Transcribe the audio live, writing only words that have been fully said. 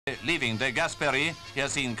Leaving de Gasperi, here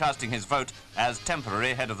seen casting his vote as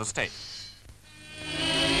temporary head of the state.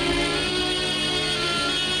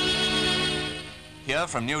 Here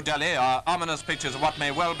from New Delhi are ominous pictures of what may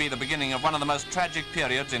well be the beginning of one of the most tragic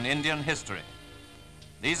periods in Indian history.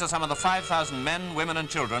 These are some of the 5,000 men, women and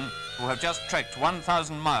children who have just trekked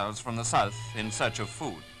 1,000 miles from the south in search of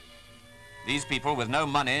food. These people with no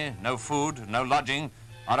money, no food, no lodging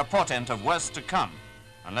are a portent of worse to come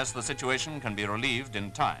unless the situation can be relieved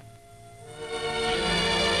in time.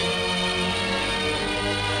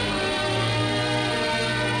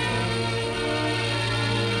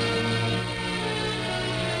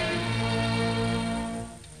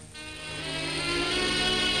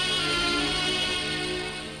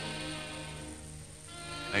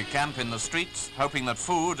 They camp in the streets, hoping that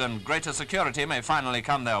food and greater security may finally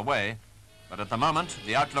come their way, but at the moment,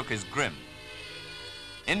 the outlook is grim.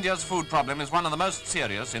 India's food problem is one of the most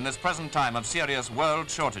serious in this present time of serious world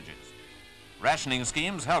shortages. Rationing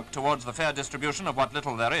schemes help towards the fair distribution of what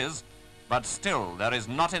little there is, but still there is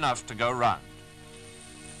not enough to go round.